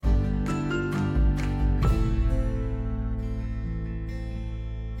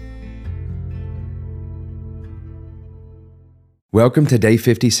Welcome to day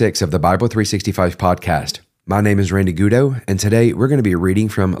 56 of the Bible 365 podcast. My name is Randy Goudeau, and today we're going to be reading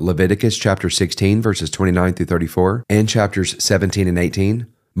from Leviticus chapter 16, verses 29 through 34, and chapters 17 and 18,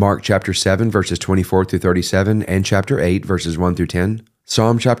 Mark chapter 7, verses 24 through 37, and chapter 8, verses 1 through 10,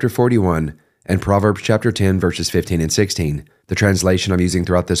 Psalm chapter 41, and Proverbs chapter 10, verses 15 and 16. The translation I'm using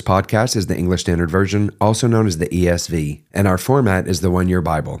throughout this podcast is the English Standard Version, also known as the ESV, and our format is the One-Year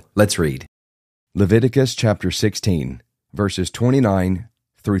Bible. Let's read. Leviticus chapter 16. Verses 29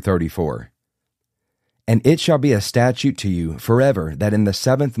 through 34. And it shall be a statute to you forever that in the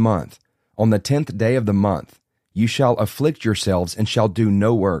 7th month, on the 10th day of the month, you shall afflict yourselves and shall do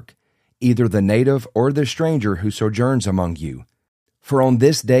no work, either the native or the stranger who sojourns among you. For on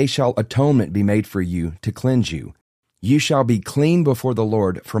this day shall atonement be made for you to cleanse you. You shall be clean before the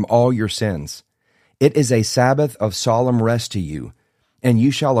Lord from all your sins. It is a Sabbath of solemn rest to you, and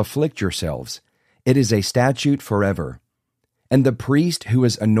you shall afflict yourselves. It is a statute forever. And the priest who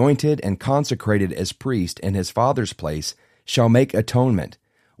is anointed and consecrated as priest in his father's place shall make atonement,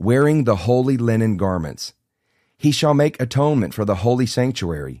 wearing the holy linen garments. He shall make atonement for the holy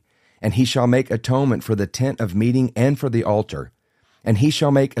sanctuary, and he shall make atonement for the tent of meeting and for the altar. And he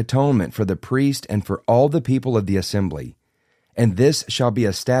shall make atonement for the priest and for all the people of the assembly. And this shall be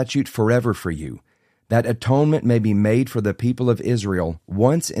a statute forever for you, that atonement may be made for the people of Israel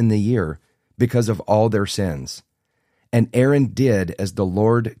once in the year because of all their sins. And Aaron did as the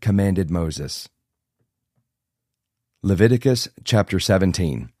Lord commanded Moses. Leviticus chapter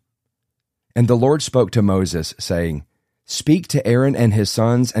 17. And the Lord spoke to Moses, saying, Speak to Aaron and his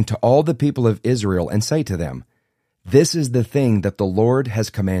sons and to all the people of Israel, and say to them, This is the thing that the Lord has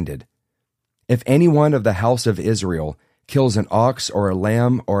commanded. If any one of the house of Israel kills an ox or a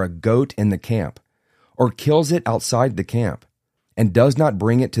lamb or a goat in the camp, or kills it outside the camp, and does not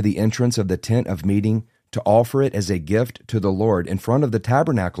bring it to the entrance of the tent of meeting, to offer it as a gift to the Lord in front of the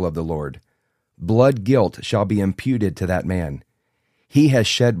tabernacle of the Lord, blood guilt shall be imputed to that man. He has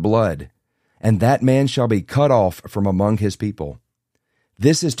shed blood, and that man shall be cut off from among his people.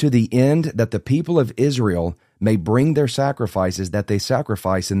 This is to the end that the people of Israel may bring their sacrifices that they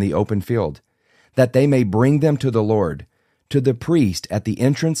sacrifice in the open field, that they may bring them to the Lord, to the priest at the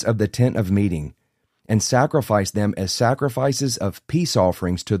entrance of the tent of meeting, and sacrifice them as sacrifices of peace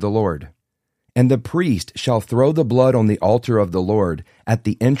offerings to the Lord. And the priest shall throw the blood on the altar of the Lord at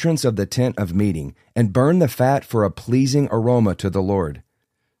the entrance of the tent of meeting, and burn the fat for a pleasing aroma to the Lord.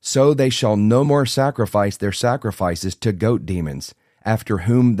 So they shall no more sacrifice their sacrifices to goat demons, after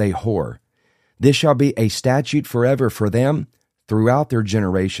whom they whore. This shall be a statute forever for them throughout their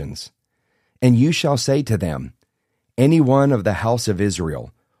generations. And you shall say to them, Any one of the house of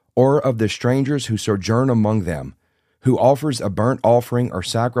Israel, or of the strangers who sojourn among them, who offers a burnt offering or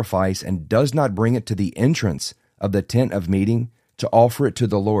sacrifice and does not bring it to the entrance of the tent of meeting to offer it to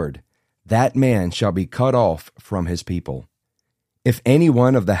the Lord, that man shall be cut off from his people. If any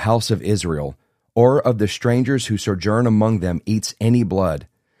one of the house of Israel or of the strangers who sojourn among them eats any blood,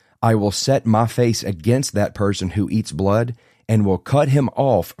 I will set my face against that person who eats blood and will cut him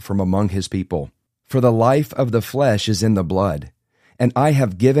off from among his people. For the life of the flesh is in the blood, and I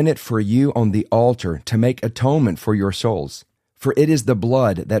have given it for you on the altar to make atonement for your souls. For it is the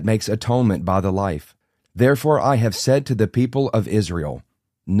blood that makes atonement by the life. Therefore I have said to the people of Israel,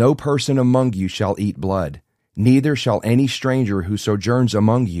 No person among you shall eat blood, neither shall any stranger who sojourns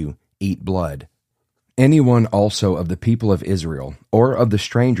among you eat blood. Anyone also of the people of Israel, or of the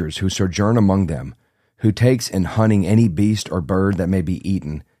strangers who sojourn among them, who takes in hunting any beast or bird that may be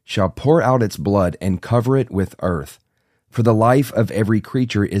eaten, shall pour out its blood and cover it with earth. For the life of every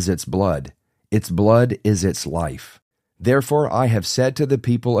creature is its blood is its life. Therefore I have said to the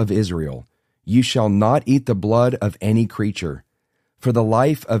people of Israel, You shall not eat the blood of any creature. For the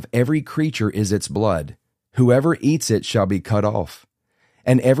life of every creature is its blood. Whoever eats it shall be cut off.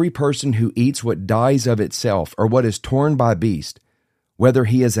 And every person who eats what dies of itself, or what is torn by beast, whether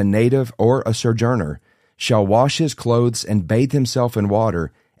he is a native or a sojourner, shall wash his clothes and bathe himself in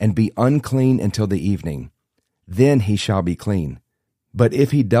water, and be unclean until the evening. Then he shall be clean. But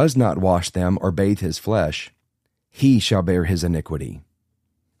if he does not wash them or bathe his flesh, he shall bear his iniquity.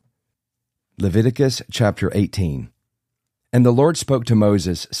 Leviticus chapter 18. And the Lord spoke to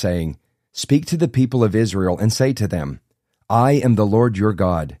Moses, saying, Speak to the people of Israel, and say to them, I am the Lord your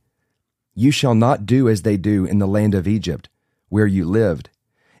God. You shall not do as they do in the land of Egypt, where you lived,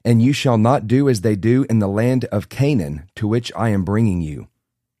 and you shall not do as they do in the land of Canaan, to which I am bringing you.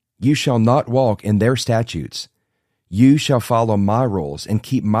 You shall not walk in their statutes. You shall follow my rules and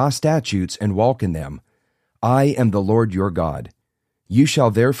keep my statutes and walk in them. I am the Lord your God. You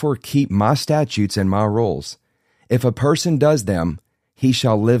shall therefore keep my statutes and my rules. If a person does them, he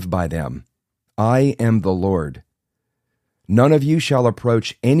shall live by them. I am the Lord. None of you shall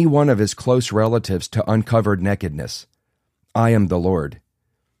approach any one of his close relatives to uncovered nakedness. I am the Lord.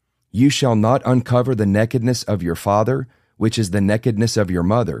 You shall not uncover the nakedness of your father, which is the nakedness of your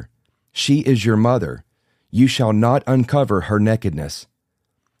mother. She is your mother. You shall not uncover her nakedness.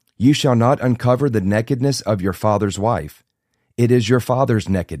 You shall not uncover the nakedness of your father's wife. It is your father's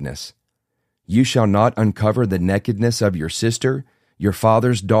nakedness. You shall not uncover the nakedness of your sister, your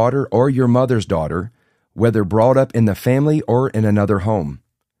father's daughter, or your mother's daughter, whether brought up in the family or in another home.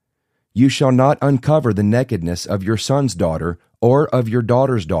 You shall not uncover the nakedness of your son's daughter or of your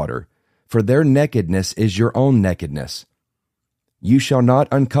daughter's daughter, for their nakedness is your own nakedness. You shall not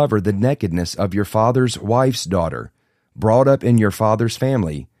uncover the nakedness of your father's wife's daughter, brought up in your father's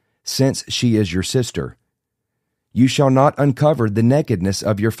family, since she is your sister. You shall not uncover the nakedness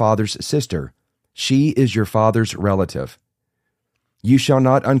of your father's sister. She is your father's relative. You shall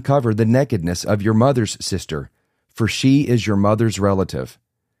not uncover the nakedness of your mother's sister, for she is your mother's relative.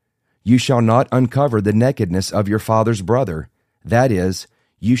 You shall not uncover the nakedness of your father's brother, that is,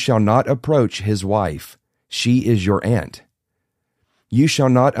 you shall not approach his wife. She is your aunt. You shall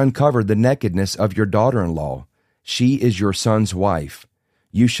not uncover the nakedness of your daughter-in-law. She is your son's wife.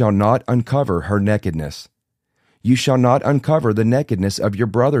 You shall not uncover her nakedness. You shall not uncover the nakedness of your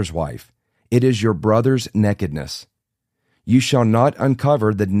brother's wife. It is your brother's nakedness. You shall not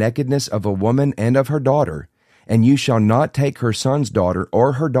uncover the nakedness of a woman and of her daughter, and you shall not take her son's daughter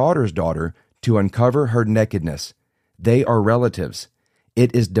or her daughter's daughter to uncover her nakedness. They are relatives.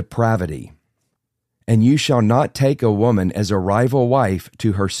 It is depravity. And you shall not take a woman as a rival wife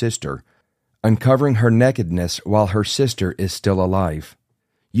to her sister, uncovering her nakedness while her sister is still alive.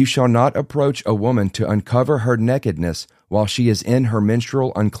 You shall not approach a woman to uncover her nakedness while she is in her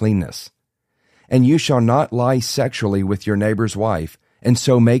menstrual uncleanness. And you shall not lie sexually with your neighbor's wife, and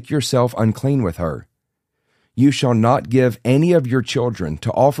so make yourself unclean with her. You shall not give any of your children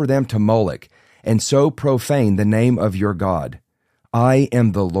to offer them to Moloch, and so profane the name of your God. I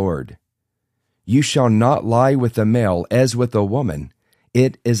am the Lord. You shall not lie with a male as with a woman.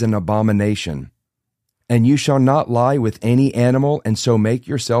 It is an abomination. And you shall not lie with any animal, and so make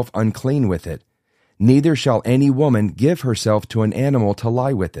yourself unclean with it. Neither shall any woman give herself to an animal to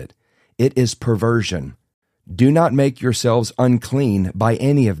lie with it. It is perversion. Do not make yourselves unclean by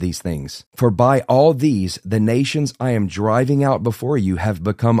any of these things, for by all these the nations I am driving out before you have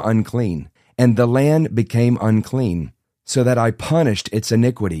become unclean, and the land became unclean, so that I punished its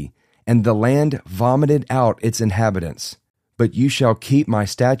iniquity, and the land vomited out its inhabitants. But you shall keep my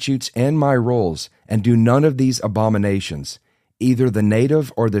statutes and my rules, and do none of these abominations, either the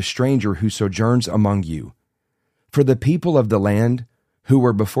native or the stranger who sojourns among you. For the people of the land, who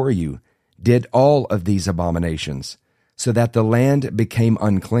were before you, did all of these abominations, so that the land became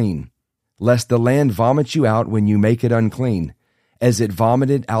unclean, lest the land vomit you out when you make it unclean, as it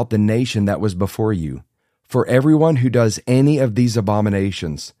vomited out the nation that was before you. For everyone who does any of these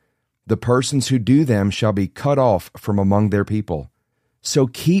abominations, the persons who do them shall be cut off from among their people. So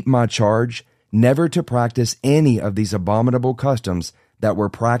keep my charge, never to practice any of these abominable customs that were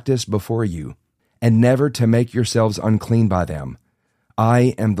practiced before you, and never to make yourselves unclean by them.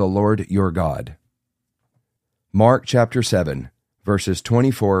 I am the Lord your God. Mark chapter 7, verses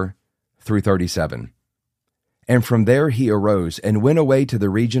 24 through 37. And from there he arose and went away to the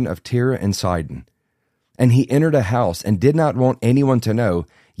region of Tyre and Sidon. And he entered a house and did not want anyone to know,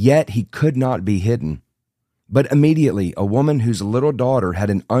 yet he could not be hidden. But immediately a woman whose little daughter had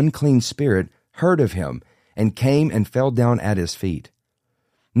an unclean spirit heard of him, and came and fell down at his feet.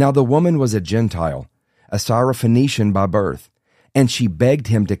 Now the woman was a Gentile, a Syrophoenician by birth, and she begged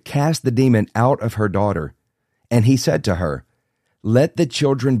him to cast the demon out of her daughter. And he said to her, Let the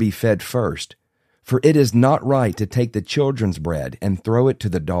children be fed first, for it is not right to take the children's bread and throw it to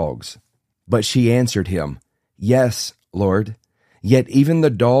the dogs. But she answered him, Yes, Lord, yet even the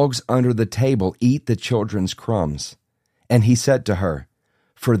dogs under the table eat the children's crumbs. And he said to her,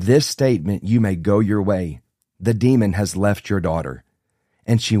 For this statement you may go your way. The demon has left your daughter.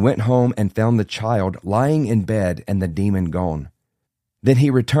 And she went home and found the child lying in bed and the demon gone. Then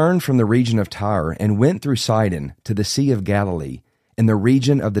he returned from the region of Tyre and went through Sidon to the Sea of Galilee, in the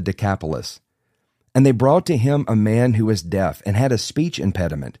region of the Decapolis. And they brought to him a man who was deaf and had a speech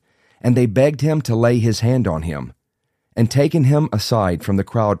impediment, and they begged him to lay his hand on him. And taking him aside from the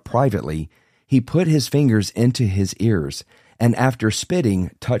crowd privately, he put his fingers into his ears, and after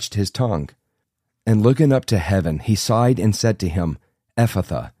spitting, touched his tongue. And looking up to heaven, he sighed and said to him,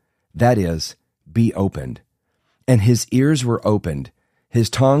 Ephphatha, that is, be opened. And his ears were opened, his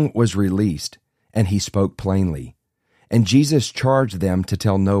tongue was released, and he spoke plainly. And Jesus charged them to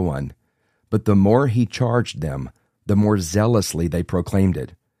tell no one. But the more he charged them, the more zealously they proclaimed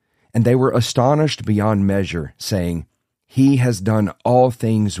it. And they were astonished beyond measure, saying, "He has done all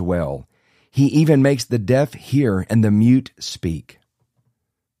things well. He even makes the deaf hear and the mute speak."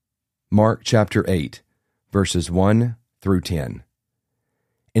 Mark chapter 8, verses 1 through 10.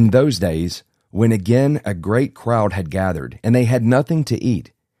 In those days, when again a great crowd had gathered, and they had nothing to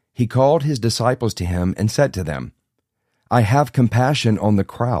eat, he called his disciples to him and said to them, "I have compassion on the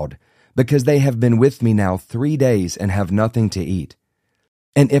crowd, because they have been with me now 3 days and have nothing to eat.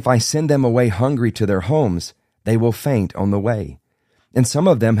 And if I send them away hungry to their homes, they will faint on the way. And some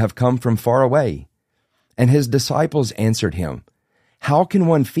of them have come from far away." And his disciples answered him, "How can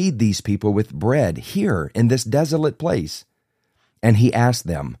one feed these people with bread here in this desolate place?" And he asked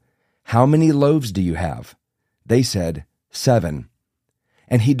them, "How many loaves do you have?" They said, 7.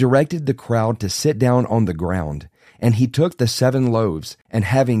 And he directed the crowd to sit down on the ground. And he took the 7 loaves, and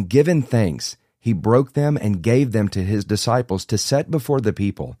having given thanks, he broke them and gave them to his disciples to set before the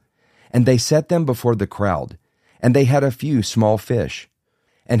people. And they set them before the crowd. And they had a few small fish.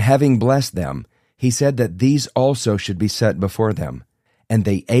 And having blessed them, he said that these also should be set before them. And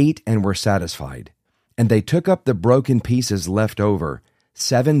they ate and were satisfied. And they took up the broken pieces left over,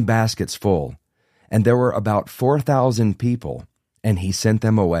 7 baskets full. And there were about 4,000 people, and he sent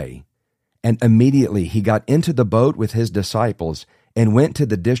them away. And immediately he got into the boat with his disciples and went to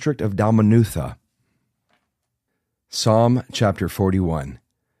the district of Dalmanutha. Psalm chapter 41.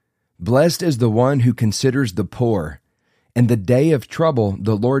 Blessed is the one who considers the poor. In the day of trouble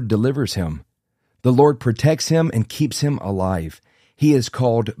the Lord delivers him. The Lord protects him and keeps him alive. He is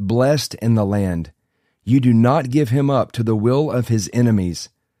called blessed in the land. You do not give him up to the will of his enemies.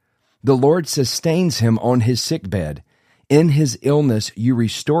 The Lord sustains him on his sickbed. In his illness you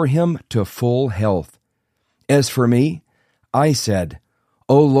restore him to full health. As for me, I said,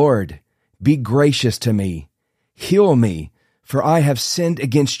 "O Lord, be gracious to me. Heal me, for I have sinned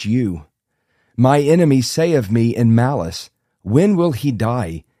against you." My enemies say of me in malice, "When will he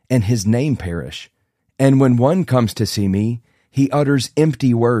die, and his name perish?" And when one comes to see me, he utters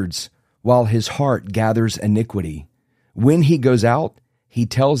empty words, while his heart gathers iniquity. When he goes out, he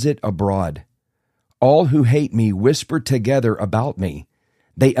tells it abroad. All who hate me whisper together about me.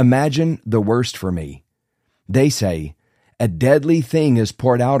 They imagine the worst for me. They say, "A deadly thing is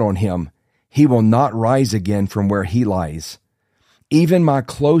poured out on him. He will not rise again from where he lies." Even my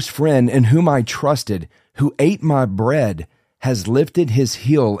close friend in whom I trusted, who ate my bread, has lifted his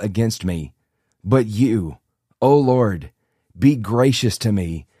heel against me. But you, O Lord, be gracious to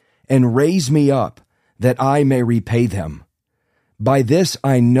me, and raise me up, that I may repay them. By this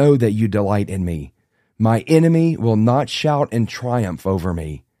I know that you delight in me. My enemy will not shout in triumph over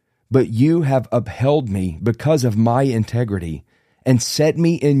me, but you have upheld me because of my integrity, and set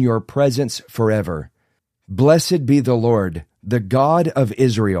me in your presence forever. Blessed be the Lord, the God of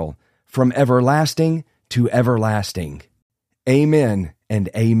Israel, from everlasting to everlasting. Amen and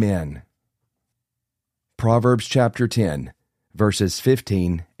amen. Proverbs chapter 10, verses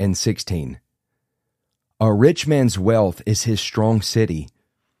 15 and 16. A rich man's wealth is his strong city.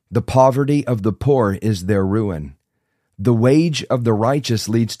 The poverty of the poor is their ruin. The wage of the righteous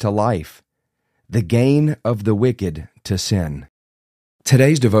leads to life, the gain of the wicked to sin.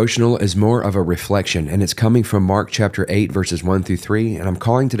 Today's devotional is more of a reflection, and it's coming from Mark chapter 8, verses 1 through 3, and I'm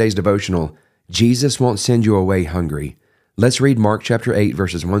calling today's devotional, Jesus Won't Send You Away Hungry. Let's read Mark chapter 8,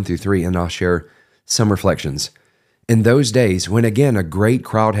 verses 1 through 3, and I'll share some reflections. In those days, when again a great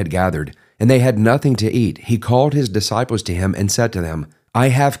crowd had gathered, and they had nothing to eat, he called his disciples to him and said to them, "I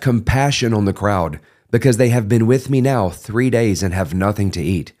have compassion on the crowd, because they have been with me now 3 days and have nothing to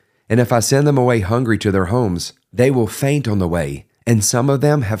eat. And if I send them away hungry to their homes, they will faint on the way, and some of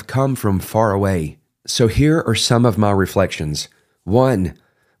them have come from far away." So here are some of my reflections. 1,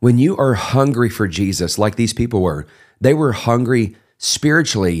 when you are hungry for Jesus, like these people were, they were hungry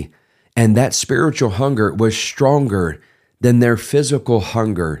spiritually, and that spiritual hunger was stronger than their physical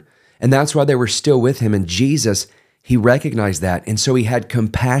hunger. And that's why they were still with him. And Jesus, he recognized that. And so he had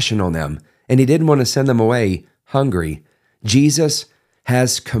compassion on them. And he didn't want to send them away hungry. Jesus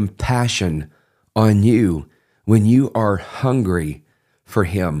has compassion on you when you are hungry for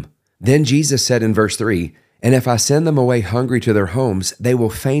him. Then Jesus said in verse 3, "And if I send them away hungry to their homes, they will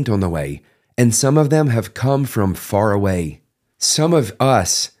faint on the way. And some of them have come from far away." Some of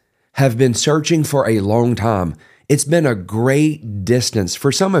us have been searching for a long time. It's been a great distance.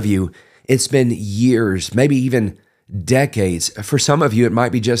 For some of you, it's been years, maybe even decades. For some of you, it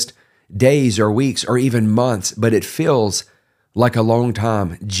might be just days or weeks or even months, but it feels like a long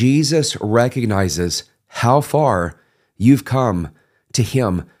time. Jesus recognizes how far you've come to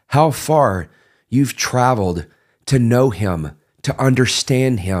Him, how far you've traveled to know Him, to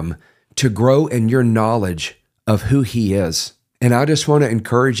understand Him, to grow in your knowledge of who He is. And I just want to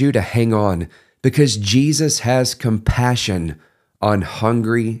encourage you to hang on, because Jesus has compassion on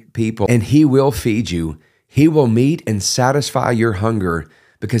hungry people, and He will feed you. He will meet and satisfy your hunger,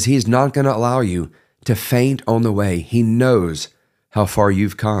 because He's not going to allow you to faint on the way. He knows how far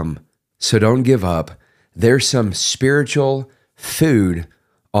you've come. So don't give up. There's some spiritual food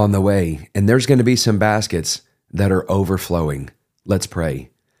on the way, and there's going to be some baskets that are overflowing. Let's pray.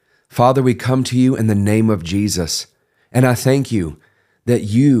 Father, we come to you in the name of Jesus, and I thank you that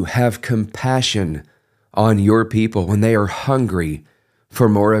you have compassion on your people when they are hungry for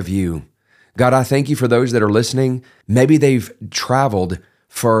more of you. God, I thank you for those that are listening. Maybe they've traveled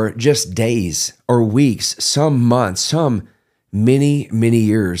for just days or weeks, some months, some many, many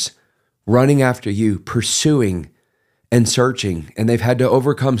years, running after you, pursuing and searching, and they've had to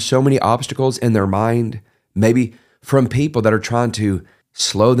overcome so many obstacles in their mind, maybe from people that are trying to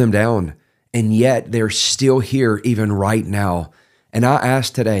slow them down, and yet they're still here even right now. And I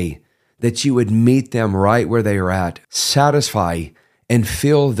ask today that you would meet them right where they are at, satisfy and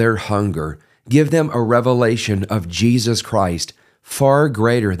fill their hunger, give them a revelation of Jesus Christ far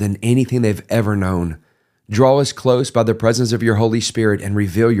greater than anything they've ever known. Draw us close by the presence of your Holy Spirit and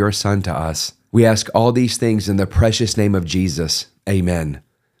reveal your Son to us. We ask all these things in the precious name of Jesus. Amen.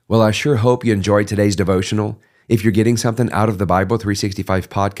 Well, I sure hope you enjoyed today's devotional. If you're getting something out of the Bible 365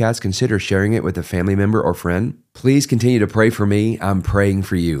 podcast, consider sharing it with a family member or friend. Please continue to pray for me. I'm praying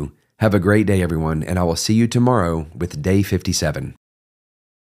for you. Have a great day, everyone, and I will see you tomorrow with day 57.